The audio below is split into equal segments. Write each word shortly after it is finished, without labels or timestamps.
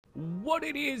What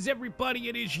it is, everybody,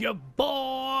 it is your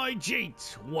boy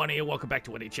G20, and welcome back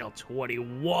to NHL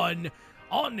 21.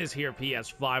 On this here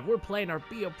PS5, we're playing our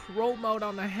Be a Pro mode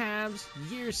on the Habs,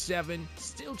 Year 7,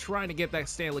 still trying to get that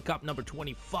Stanley Cup number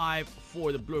 25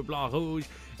 for the Bleu Blanc Rouge,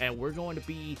 and we're going to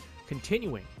be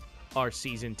continuing our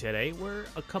season today. We're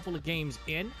a couple of games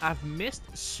in. I've missed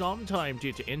some time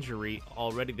due to injury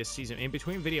already this season. In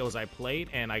between videos I played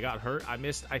and I got hurt, I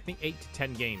missed, I think, 8 to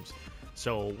 10 games.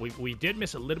 So we did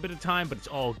miss a little bit of time, but it's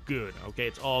all good, okay?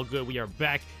 It's all good. We are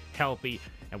back healthy,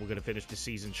 and we're going to finish the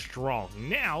season strong.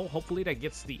 Now, hopefully that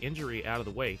gets the injury out of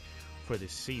the way for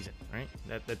this season, right?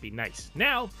 That'd be nice.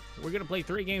 Now, we're going to play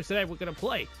 3 games today. We're going to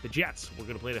play the Jets. We're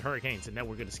going to play the Hurricanes, and then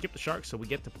we're going to skip the Sharks, so we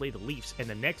get to play the Leafs. And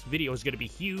the next video is going to be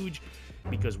huge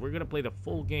because we're going to play the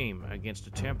full game against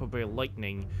the Tampa Bay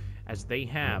Lightning as they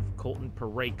have Colton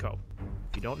Parayko.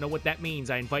 If you don't know what that means,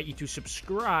 I invite you to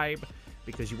subscribe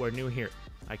because you are new here.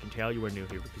 I can tell you are new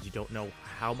here because you don't know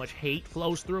how much hate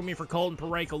flows through me for Colton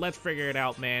Parayko. Let's figure it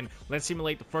out, man. Let's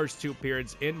simulate the first 2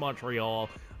 periods in Montreal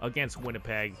against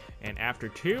Winnipeg. And after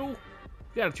 2, we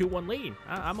got a 2-1 lead.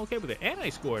 I'm okay with it. And I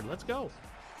scored. Let's go.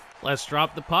 Let's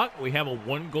drop the puck. We have a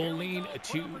 1-goal lead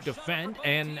to defend.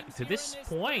 And to this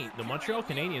point, the Montreal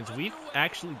Canadiens, we've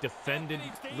actually defended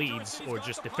leads, or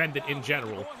just defended in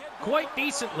general, quite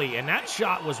decently. And that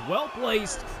shot was well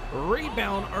placed.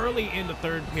 Rebound early in the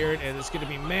 3rd period. And it's going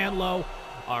to be Manlow,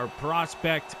 our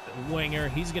prospect winger.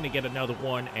 He's going to get another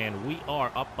one. And we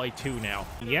are up by 2 now.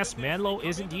 Yes, Manlow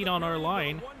is indeed on our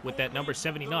line with that number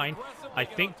 79. I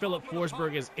think Philip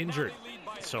Forsberg is injured.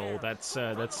 So that's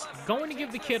going to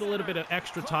give the kid a little bit of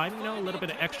extra time, you know, a little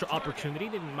bit of extra opportunity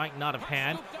that he might not have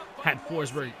had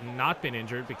Forsberg not been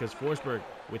injured, because Forsberg,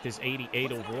 with his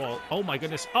 88 overall, oh my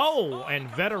goodness, oh, and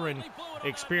veteran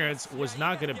experience, was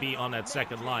not going to be on that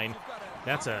second line.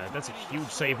 That's a huge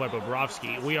save by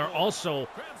Bobrovsky. We are also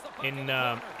in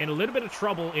a little bit of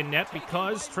trouble in net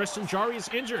because Tristan Jarry is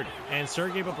injured, and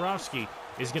Sergei Bobrovsky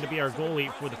is going to be our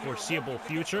goalie for the foreseeable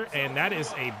future, and that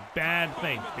is a bad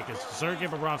thing because Sergei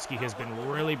Bobrovsky has been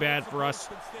really bad for us.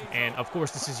 And of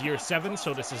course, this is year 7,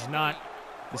 so this is not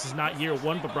year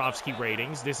 1 Bobrovsky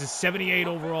ratings. This is 78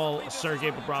 overall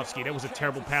Sergei Bobrovsky. That was a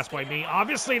terrible pass by me.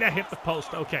 Obviously, that hit the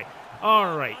post. Okay,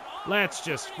 all right. Let's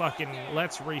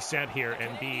reset here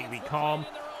and be calm.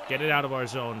 Get it out of our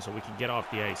zone so we can get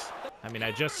off the ice. I mean,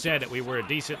 I just said that we were a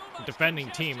decent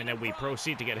defending team, and then we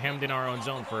proceed to get hemmed in our own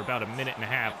zone for about a minute and a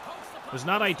half. It was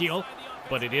not ideal,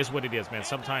 but it is what it is, man.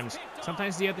 Sometimes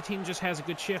the other team just has a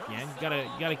good shift, man. You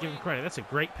gotta give him credit. That's a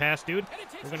great pass, dude.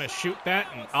 We're gonna shoot that,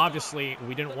 and obviously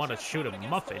we didn't want to shoot a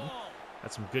muffin.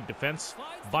 That's some good defense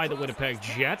by the Winnipeg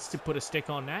Jets to put a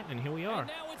stick on that, and here we are.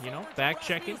 You know, back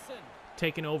checking,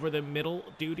 taking over the middle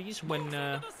duties when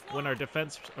our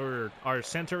defense or our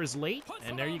center is late,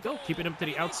 and there you go, keeping him to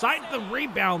the outside. The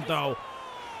rebound, though,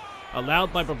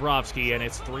 allowed by Bobrovsky, and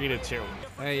it's 3-2.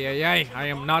 Hey, I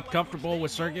am not comfortable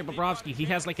with Sergei Bobrovsky. He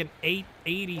has like an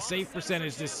 880 save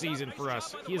percentage this season for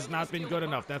us. He has not been good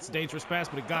enough. That's a dangerous pass,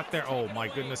 but it got there. Oh my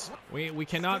goodness, we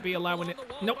cannot be allowing it.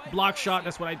 Nope, block shot.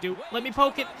 That's what I do. Let me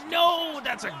poke it. No,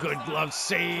 that's a good glove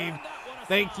save.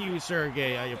 Thank you,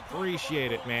 Sergey. I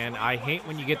appreciate it, man. I hate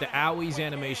when you get the owies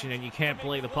animation and you can't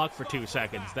play the puck for 2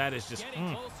 seconds. That is just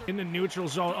in the neutral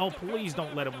zone. Oh, please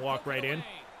don't let him walk right in.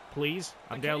 Please.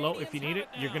 I'm down low. If you need it,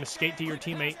 you're going to skate to your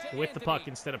teammate with the puck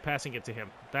instead of passing it to him.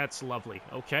 That's lovely.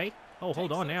 Okay. Oh,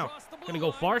 hold on now. I'm going to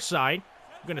go far side.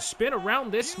 I'm going to spin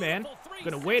around this man. I'm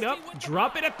going to wait up,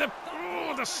 drop it at the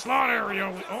slot area.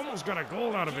 We almost got a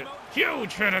goal out of it.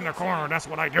 Huge hit in the corner. That's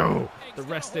what I do. The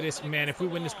rest of this, man, if we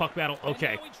win this puck battle,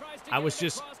 okay. I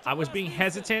was being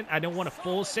hesitant. I don't want to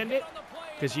full send it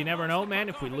because you never know, man,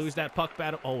 if we lose that puck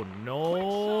battle. Oh,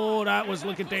 no. That was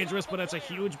looking dangerous, but that's a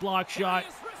huge block shot.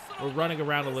 We're running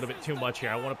around a little bit too much here.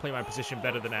 I want to play my position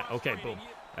better than that. Okay, boom.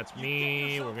 That's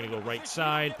me. We're going to go right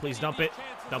side. Please dump it.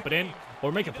 Dump it in.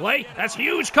 Or make a play. That's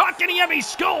huge. Caught getting heavy.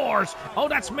 Scores. Oh,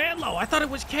 that's Manlow. I thought it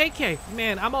was KK.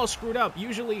 Man, I'm all screwed up.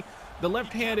 Usually, the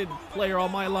left-handed player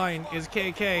on my line is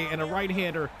KK, and a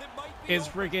right-hander is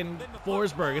freaking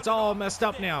Forsberg. It's all messed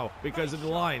up now because of the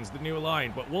lines, the new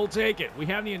line. But we'll take it. We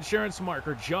have the insurance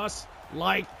marker just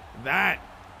like that.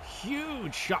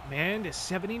 Huge shot, man. The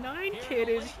 79 kid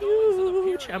is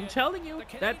huge. I'm telling you,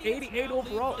 that 88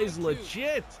 overall is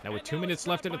legit. Now, with 2 minutes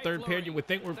left in the 3rd period, you would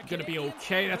think we're going to be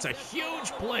okay. That's a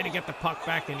huge play to get the puck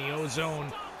back in the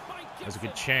O-zone. That's a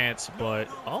good chance, but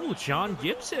oh, John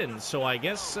Gibson. So I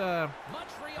guess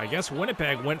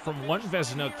Winnipeg went from one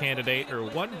Vezina candidate or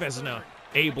one Vezina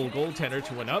able goaltender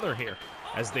to another here.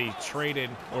 as they traded,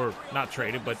 or not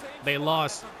traded, but they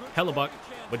lost Hellebuck,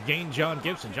 but gained John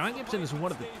Gibson. John Gibson is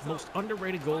one of the most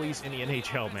underrated goalies in the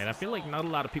NHL, man. I feel like not a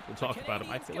lot of people talk about him.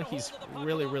 I feel like he's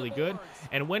really, really good.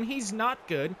 And when he's not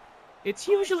good, it's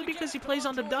usually because he plays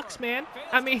on the Ducks, man.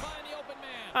 I mean,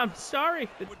 I'm sorry.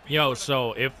 Yo,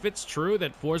 so if it's true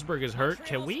that Forsberg is hurt,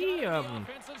 can we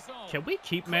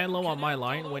keep Manlow on my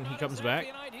line when he comes back?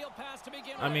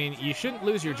 I mean, you shouldn't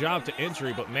lose your job to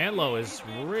injury, but Manlow is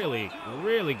really,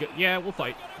 really good. Yeah, we'll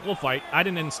fight. We'll fight. I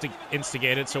didn't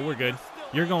instigate it, so we're good.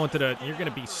 You're going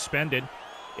to be suspended.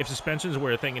 If suspensions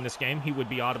were a thing in this game, he would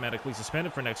be automatically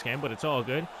suspended for next game, but it's all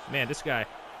good. Man, this guy,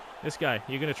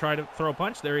 you're going to try to throw a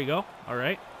punch? There you go. All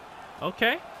right.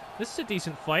 Okay. This is a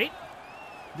decent fight.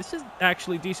 This is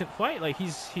actually a decent fight. Like,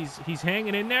 he's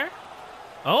hanging in there.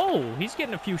 Oh, he's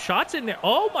getting a few shots in there.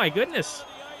 Oh, my goodness.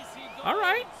 All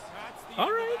right. All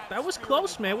right. That was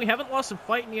close, man. We haven't lost a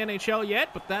fight in the NHL yet,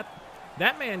 but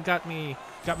that man got me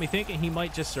thinking he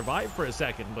might just survive for a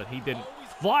second, but he didn't.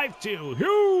 5-2.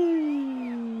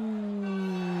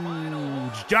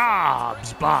 Huge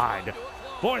jobs, bud,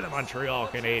 for the Montreal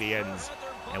Canadiens.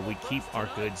 And we keep our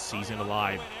good season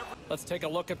alive. Let's take a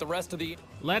look at the rest of the...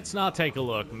 Let's not take a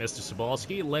look, Mr.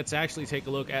 Sobalski. Let's actually take a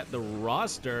look at the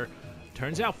roster.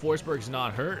 Turns out Forsberg's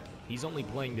not hurt. He's only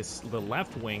playing the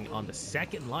left wing on the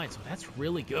second line, so that's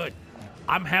really good.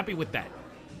 I'm happy with that.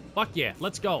 Fuck yeah,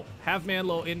 let's go. Have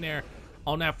Manlow in there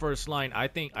on that first line. I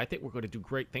think we're going to do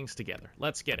great things together.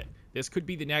 Let's get it. This could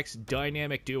be the next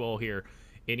dynamic duo here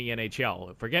in the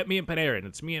NHL. Forget me and Panarin.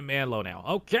 It's me and Manlow now.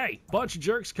 Okay, bunch of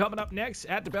jerks coming up next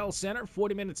at the Bell Center.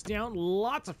 40 minutes down.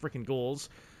 Lots of freaking goals.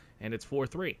 And it's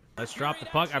 4-3. Let's drop the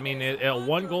puck. I mean, a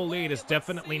one-goal lead is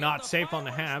definitely not safe on the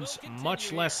Habs,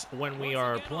 much less when we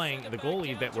are playing the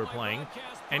goalie that we're playing,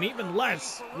 and even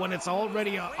less when it's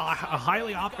already a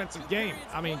highly offensive game.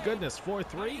 I mean, goodness,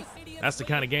 4-3? That's the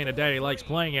kind of game that Daddy likes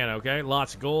playing in, okay?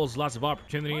 Lots of goals, lots of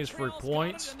opportunities for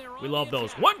points. We love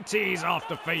those. One tease off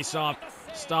the face-off.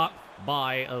 Stop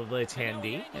by the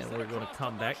attendee, and we're going to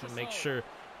come back and make sure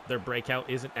their breakout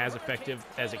isn't as effective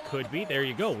as it could be. There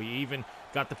you go. We even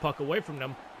got the puck away from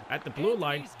them at the blue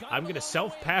line. I'm going to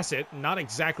self-pass it. Not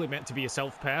exactly meant to be a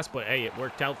self-pass, but hey, it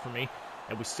worked out for me.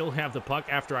 And we still have the puck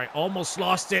after I almost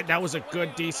lost it. That was a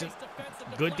good, decent?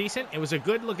 It was a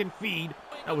good-looking feed.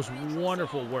 That was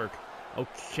wonderful work.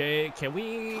 Okay, can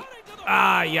we...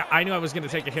 yeah, I knew I was going to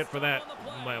take a hit for that.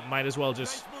 Might as well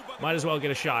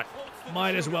get a shot.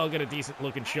 Might as well get a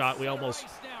decent-looking shot. We almost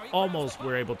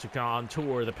were able to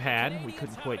contour the pad. We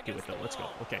couldn't quite do it, though. Let's go.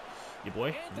 Okay. You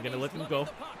boy, I'm going to let them go,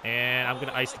 and I'm going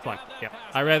to ice the puck. Yep.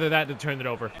 I'd rather that than turn it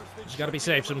over. Just got to be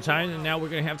safe sometimes, and now we're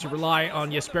going to have to rely on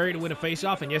Jesperi to win a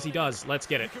face-off, and yes, he does. Let's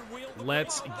get it.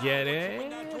 Let's get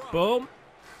it. Boom.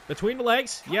 Between the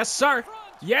legs. Yes, sir.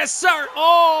 Yes, sir.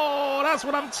 Oh, that's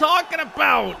what I'm talking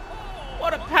about.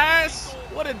 What a pass.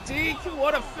 What a deke.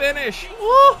 What a finish.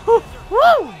 Woo!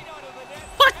 Woo!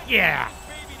 Fuck yeah.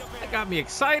 That got me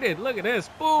excited. Look at this.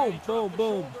 Boom, boom,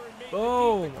 boom.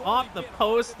 Boom. Off the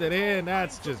post and in.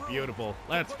 That's just beautiful.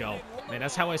 Let's go. Man,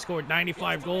 that's how I scored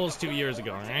 95 goals 2 years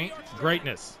ago, right?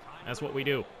 Greatness. That's what we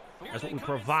do. That's what we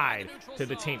provide to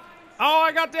the team. Oh,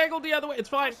 I got dangled the other way. It's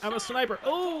fine. I'm a sniper.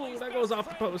 Oh, that goes off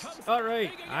the post. All right.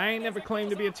 I ain't never claimed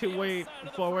to be a two-way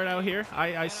forward out here.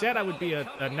 I said I would be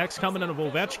a next coming of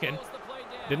Ovechkin.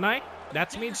 Didn't I?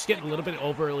 That's me just getting a little bit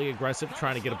overly aggressive,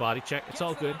 trying to get a body check. It's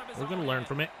all good. We're going to learn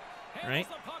from it. All right?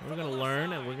 We're going to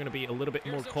learn, and we're going to be a little bit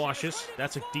more cautious.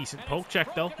 That's a decent poke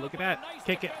check, though. Look at that.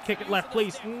 Kick it left,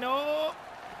 please. No.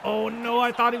 Oh, no,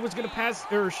 I thought he was going to pass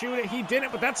or shoot it. He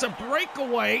didn't, but that's a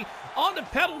breakaway on the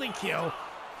penalty kill.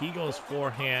 He goes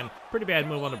forehand. Pretty bad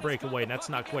move on the breakaway, and that's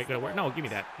not quite going to work. No, give me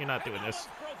that. You're not doing this.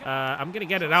 I'm going to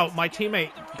get it out. My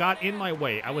teammate got in my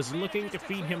way. I was looking to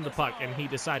feed him the puck, and he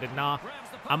decided, nah,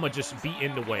 I'm going to just be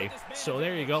in the way. So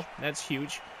there you go. That's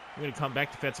huge. I'm going to come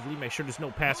back defensively, make sure there's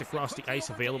no pass across the ice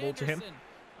available to him.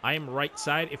 I am right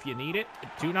side if you need it.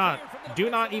 Do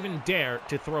not even dare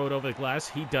to throw it over the glass.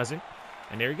 He doesn't.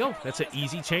 And there you go. That's an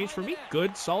easy change for me.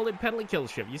 Good, solid penalty kill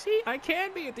shift. You see, I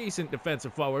can be a decent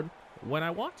defensive forward when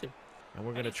I want to. And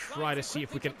we're going to try to see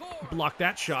if we can block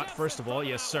that shot, first of all.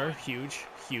 Yes, sir. Huge,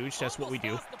 huge. That's what we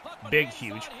do. Big,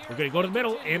 huge. We're going to go to the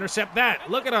middle, intercept that.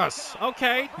 Look at us.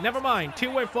 Okay, never mind.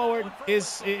 Two-way forward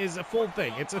is a full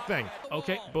thing. It's a thing.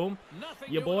 Okay, boom.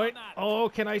 Ya boy. Oh,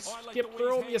 can I skip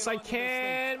through him? Yes, I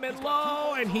can.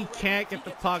 Mid-low. And he can't get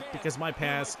the puck because my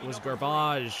pass was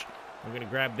garbage. We're going to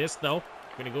grab this, though.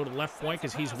 We're going to go to the left point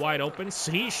because he's wide open.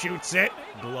 So he shoots it.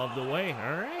 Gloved away.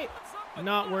 All right.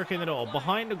 Not working at all.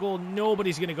 Behind the goal,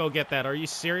 nobody's going to go get that. Are you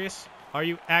serious? Are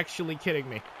you actually kidding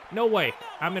me? No way.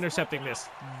 I'm intercepting this.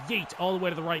 Yeet, all the way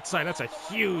to the right side. That's a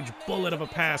huge bullet of a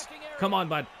pass. Come on,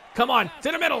 bud. Come on,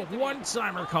 to the middle.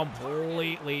 One-timer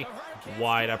completely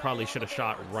wide. I probably should have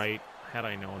shot right. Had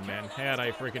I known, man. Had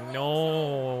I freaking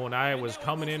known I was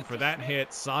coming in for that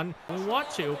hit, son. We want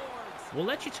to. We'll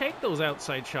let you take those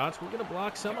outside shots. We're going to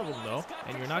block some of them, though.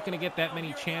 And you're not going to get that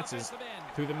many chances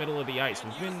through the middle of the ice.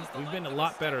 We've been a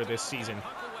lot better this season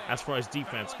as far as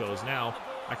defense goes. Now,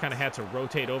 I kind of had to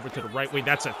rotate over to the right wing.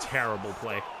 That's a terrible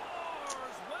play.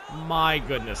 My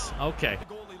goodness. Okay.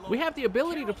 We have the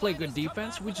ability to play good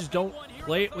defense. We just don't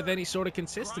play it with any sort of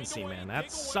consistency, man.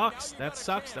 That sucks. That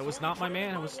sucks. That was not my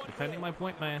man. I was defending my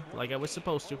point, man, like I was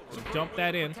supposed to. Dump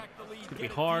that in. It's going to be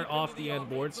hard off the end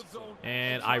boards.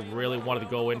 And I really wanted to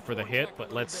go in for the hit,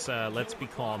 but let's be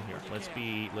calm here. Let's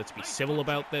be civil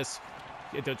about this.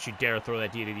 Don't you dare throw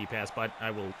that D-to-D pass, bud.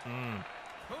 I will.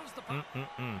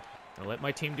 Gonna let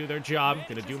my team do their job.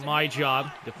 Gonna do my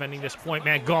job. Defending this point,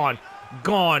 man. Gone.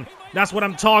 Gone. That's what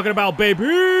I'm talking about, baby.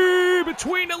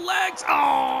 Between the legs.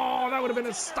 Oh, that would have been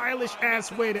a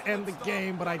stylish-ass way to end the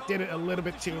game, but I did it a little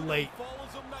bit too late.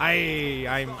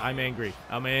 I'm angry.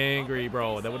 I'm angry,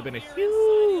 bro. That would have been a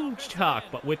huge tuck,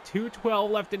 but with 2:12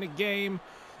 left in the game,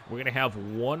 we're gonna have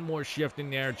one more shift in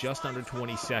there, just under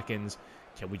 20 seconds.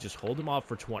 Can we just hold him off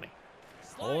for 20?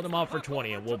 Hold him off for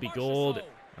 20, and we'll be golden.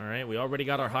 All right, we already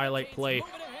got our highlight play.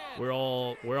 We're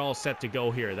all set to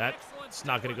go here. That's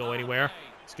not going to go anywhere.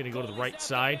 It's going to go to the right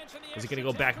side. Is he going to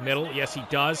go back middle? Yes, he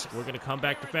does. We're going to come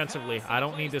back defensively. I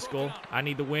don't need this goal. I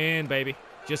need the win, baby.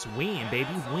 Just win, baby,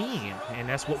 win. And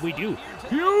that's what we do.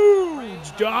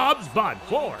 Huge jobs, bud,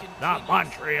 for the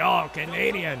Montreal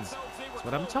Canadiens. That's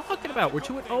what I'm talking about. We're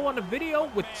 2-0 on the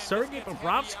video with Sergei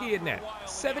Bobrovsky in net.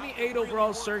 78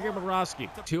 overall, Sergei Bobrovsky.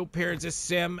 2 periods of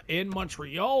sim in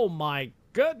Montreal. My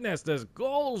goodness, there's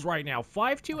goals right now.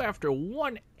 5-2 after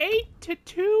 1.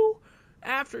 8-2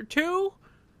 after 2.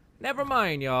 Never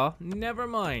mind, y'all. Never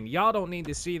mind. Y'all don't need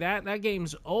to see that. That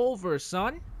game's over,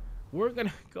 son. We're going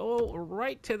to go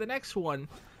right to the next one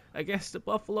against the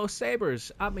Buffalo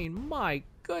Sabres. I mean, my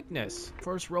goodness.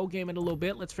 First road game in a little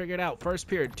bit. Let's figure it out. First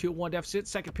period, 2-1 deficit.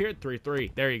 Second period,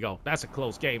 3-3. There you go. That's a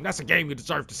close game. That's a game you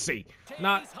deserve to see.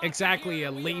 Not exactly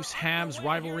a Leafs-Habs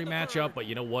rivalry matchup, but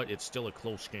you know what? It's still a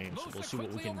close game, so we'll see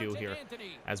what we can do here.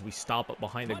 As we stop up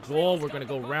behind the goal, we're going to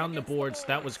go round the boards.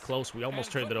 That was close. We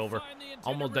almost turned it over.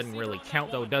 Almost doesn't really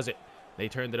count, though, does it? They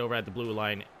turned it over at the blue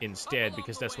line instead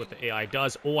because that's what the AI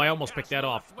does. Oh, I almost picked that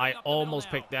off. I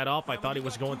thought he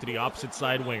was going to the opposite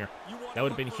side winger. That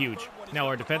would have been huge. Now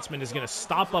our defenseman is going to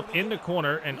stop up in the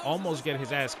corner and almost get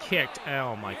his ass kicked.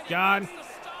 Oh, my God.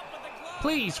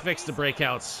 Please fix the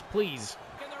breakouts. Please.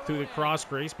 Through the cross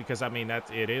crease because, I mean,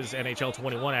 it is NHL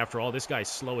 21 after all. This guy's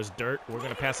slow as dirt. We're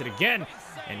going to pass it again,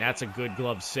 and that's a good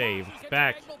glove save.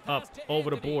 Back up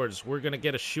over the boards. We're going to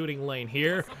get a shooting lane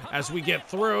here as we get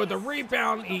through. The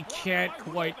rebound, he can't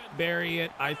quite bury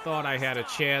it. I thought I had a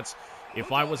chance.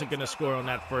 If I wasn't going to score on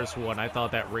that first one, I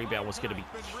thought that rebound was going to be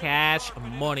cash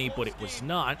money, but it was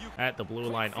not. At the blue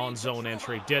line on zone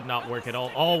entry. Did not work at all.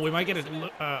 Oh, we might get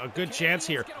a good chance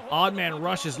here. Odd man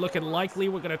rush is looking likely.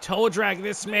 We're going to toe drag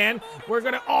this man. We're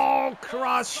going to,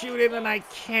 cross shoot it, and I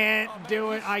can't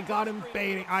do it. I got him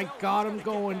baiting. I got him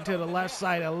going to the left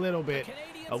side a little bit.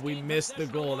 We missed the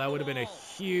goal. That would have been a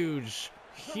huge,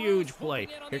 huge play.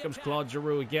 Here comes Claude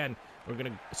Giroux again. We're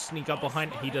going to sneak up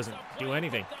behind. He doesn't do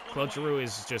anything. Claude Giroux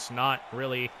is just not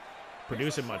really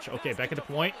producing much. Okay, back at the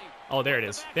point. Oh, there it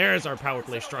is. There's our power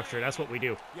play structure. That's what we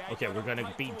do. Okay, we're going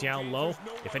to be down low.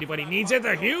 If anybody needs it, the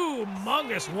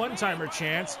humongous one-timer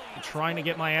chance. Trying to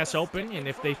get my ass open, and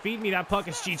if they feed me that puck,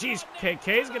 it's GG's.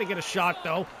 KK is going to get a shot,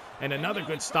 though. And another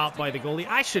good stop by the goalie.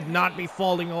 I should not be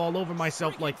falling all over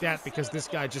myself like that because this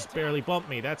guy just barely bumped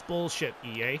me. That's bullshit,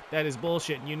 EA. That is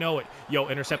bullshit, and you know it. Yo,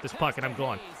 intercept this puck, and I'm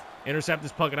gone. Intercept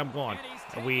this puck, and I'm gone.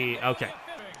 Okay.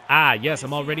 Ah, yes,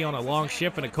 I'm already on a long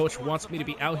shift, and the coach wants me to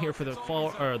be out here for the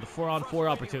 4-on-4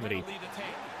 opportunity.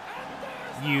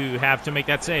 You have to make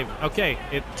that save. Okay,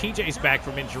 if TJ's back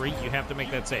from injury, you have to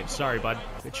make that save. Sorry, bud.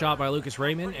 Good shot by Lucas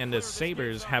Raymond, and the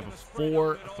Sabres have a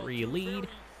 4-3 lead.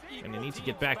 And they need to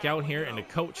get back out here, and the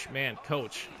coach, man,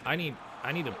 coach, I need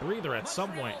a breather at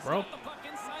some point, bro.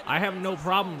 I have no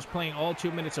problems playing all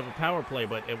 2 minutes of a power play,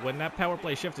 but when that power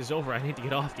play shift is over, I need to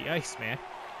get off the ice, man.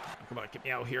 Come on, get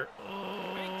me out here.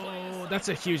 Oh, that's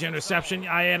a huge interception.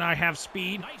 I have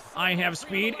speed. I have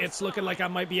speed. It's looking like I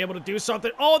might be able to do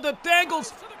something. Oh, the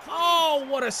dangles. Oh,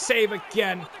 what a save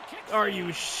again. Are you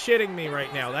shitting me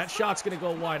right now? That shot's going to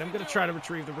go wide. I'm going to try to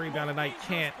retrieve the rebound, and I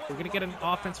can't. We're going to get an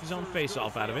offensive zone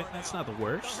face-off out of it. That's not the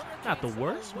worst. Not the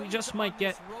worst. We just might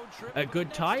get a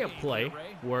good tie-up play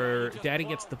where Daddy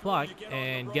gets the puck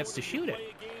and gets to shoot it.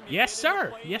 Yes,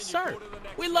 sir. Yes, sir.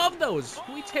 We love those.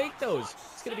 We take those.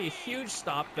 It's going to be a huge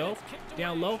stop, though.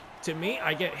 Down low to me.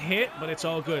 I get hit, but it's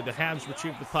all good. The Habs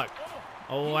retrieve the puck.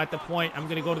 Oh, at the point, I'm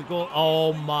going to go to the goal.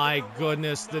 Oh, my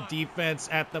goodness. The defense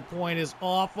at the point is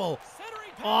awful.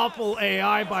 Awful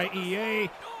AI by EA.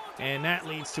 And that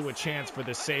leads to a chance for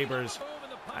the Sabres.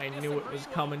 I knew it was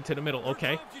coming to the middle.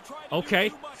 Okay.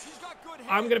 Okay.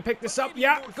 I'm going to pick this up.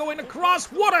 Yeah, going across.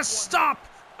 What a stop.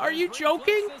 Are you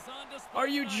joking? Are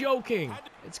you joking?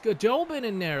 It's Godobin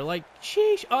in there. Like,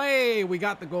 sheesh. Oh, hey, we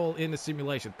got the goal in the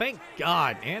simulation. Thank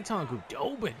God. Anton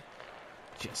Godobin.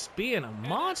 Just being a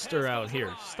monster out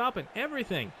here, stopping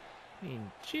everything. I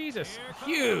mean, Jesus,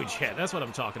 huge hit. That's what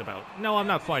I'm talking about. No, I'm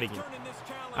not fighting you.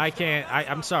 I can't.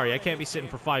 I'm sorry. I can't be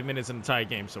sitting for 5 minutes in a tie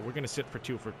game, so we're gonna sit for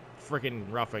 2 for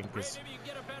freaking roughing. Because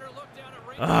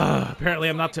apparently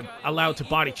I'm not allowed to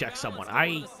body check someone.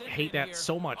 I hate that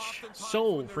so much,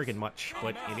 so freaking much.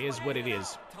 But it is what it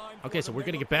is. Okay, so we're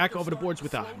gonna get back over the boards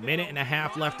with a minute and a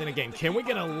half left in the game. Can we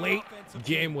get a late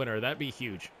game winner? That'd be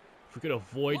huge. If we could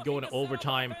avoid going to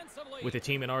overtime with a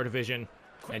team in our division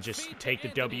and just take the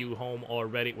W home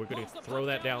already. We're going to throw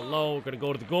that down low. We're going to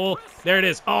go to the goal. There it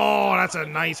is. Oh, that's a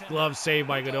nice glove save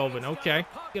by Godobin. Okay.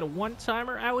 Get a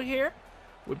one-timer out here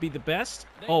would be the best.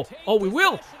 Oh, we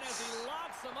will.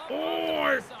 Oh,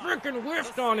 I freaking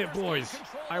whiffed on it, boys.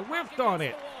 I whiffed on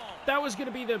it. That was going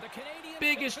to be the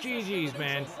biggest GGs,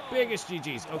 man. Biggest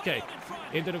GGs. Okay.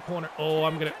 Into the corner. Oh,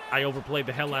 I overplayed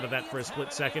the hell out of that for a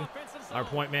split second. Our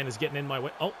point man is getting in my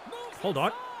way. Oh, hold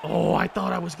on. Oh, I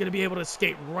thought I was going to be able to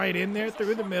skate right in there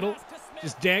through the middle.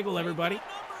 Just dangle everybody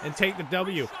and take the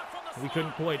W. We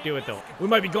couldn't quite do it, though. We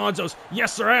might be gonzos.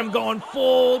 Yes, sir, I am going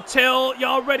full tilt. You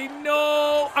already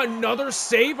know. Another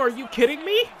save? Are you kidding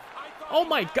me? Oh,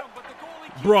 my God.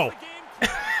 Bro.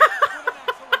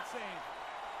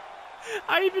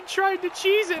 I even tried to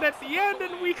cheese it at the end,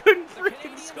 and we couldn't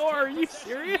freaking score. Are you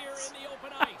serious?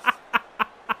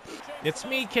 It's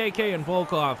me, KK, and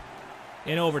Volkov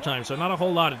in overtime, so not a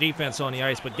whole lot of defense on the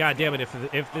ice, but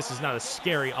goddammit, if this is not a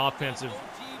scary offensive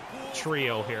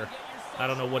trio here, I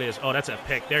don't know what is. Oh, that's a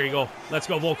pick. There you go. Let's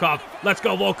go, Volkov. Let's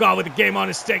go, Volkov, with the game on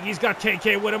his stick. He's got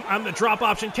KK with him. I'm the drop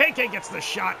option. KK gets the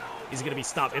shot. He's going to be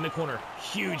stopped in the corner.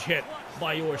 Huge hit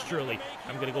by yours truly.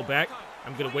 I'm going to go back.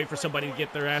 I'm going to wait for somebody to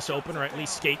get their ass open or at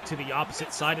least skate to the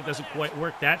opposite side. It doesn't quite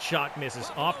work. That shot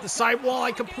misses off the sidewall.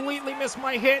 I completely missed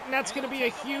my hit, and that's going to be a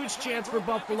huge chance for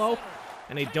Buffalo.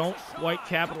 And they don't quite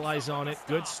capitalize on it.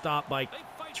 Good stop by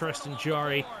Tristan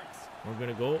Jarry. We're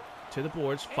going to go to the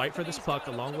boards, fight for this puck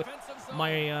along with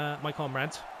my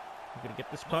comrades. I'm going to get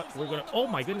this puck. We're going to... Oh,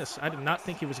 my goodness. I did not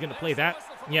think he was going to play that.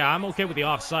 Yeah, I'm okay with the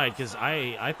offside because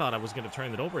I thought I was going to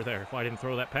turn it over there if I didn't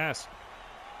throw that pass.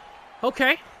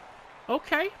 Okay.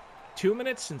 Okay, 2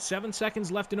 minutes and 7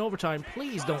 seconds left in overtime.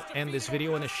 Please don't end this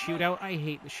video in a shootout. I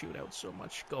hate the shootout so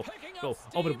much. Go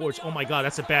over the boards. Oh my God,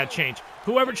 that's a bad change.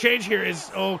 Whoever changed here is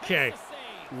okay.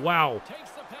 Wow,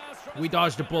 we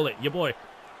dodged a bullet. Your boy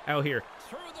out here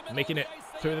making it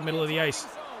through the middle of the ice.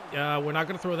 We're not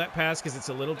going to throw that pass because it's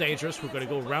a little dangerous. We're going to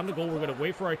go around the goal. We're going to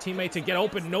wait for our teammate to get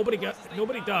open. Nobody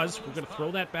does. We're going to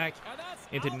throw that back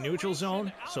into the neutral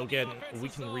zone. So again, we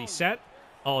can reset.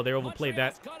 Oh, they overplayed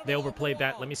that. They overplayed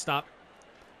that. Let me stop.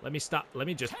 Let me stop. Let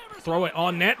me just throw it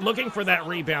on net. Looking for that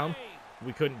rebound.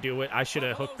 We couldn't do it. I should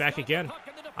have hooked back again.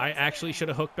 I actually should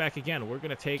have hooked back again. We're going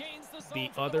to take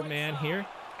the other man here.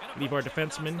 Leave our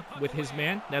defenseman with his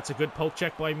man. That's a good poke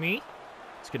check by me.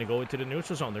 It's going to go into the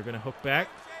neutral zone. They're going to hook back.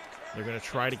 They're going to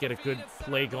try to get a good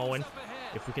play going.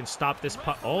 If we can stop this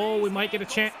puck. Oh, we might get a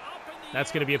chance.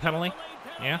 That's going to be a penalty.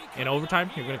 Yeah, in overtime.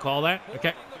 You're going to call that?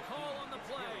 Okay.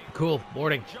 Cool,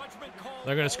 boarding.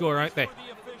 They're going to score, aren't they?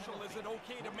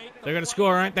 They're going to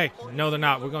score, aren't they? No, they're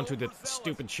not. We're going to the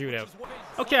stupid shootout.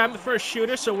 Okay, I'm the first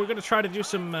shooter, so we're going to try to do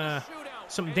some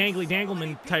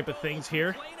dangly-dangleman type of things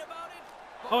here.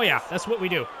 Oh, yeah, that's what we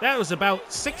do. That was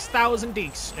about 6,000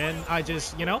 deeks, and I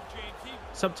just, you know,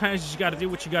 sometimes you just got to do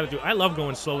what you got to do. I love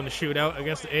going slow in the shootout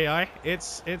against the AI.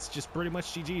 It's just pretty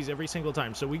much GG's every single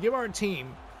time. So we give our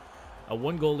team a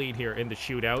 1-goal lead here in the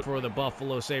shootout for the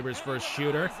Buffalo Sabres first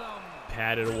shooter.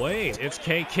 Patted away. It's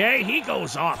KK. He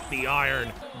goes off the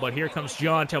iron. But here comes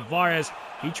John Tavares.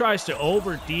 He tries to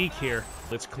over-deke here.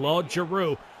 It's Claude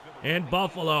Giroux in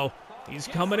Buffalo. He's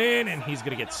coming in, and he's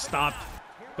going to get stopped.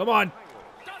 Come on.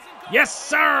 Yes,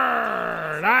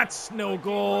 sir! That's no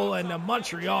goal, and the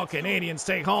Montreal Canadiens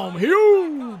take home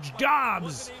huge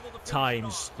Dobbs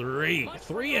times 3.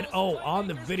 3-0 on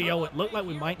the video. It looked like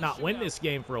we might not win this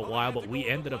game for a while, but we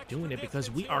ended up doing it because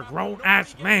we are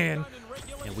grown-ass man.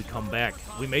 And we come back.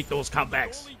 We make those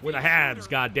comebacks. We're the Habs,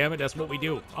 goddammit. That's what we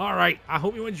do. All right, I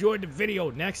hope you enjoyed the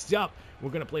video. Next up, we're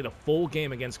going to play the full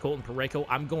game against Colton Parayko.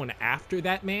 I'm going after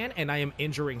that man, and I am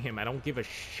injuring him. I don't give a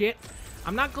shit.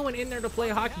 I'm not going in there to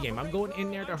play a hockey game. I'm going in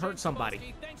there to hurt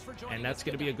somebody. And that's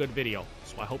going to be a good video.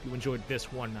 So I hope you enjoyed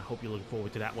this one. I hope you're looking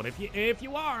forward to that one. If you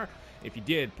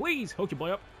did, please hook your boy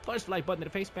up. Push the like button to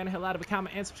the face, ban the hell out of a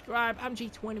comment, and subscribe. I'm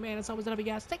G20, man. As always, I love you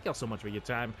guys. Thank y'all so much for your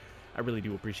time. I really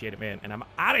do appreciate it, man. And I'm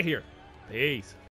out of here. Peace.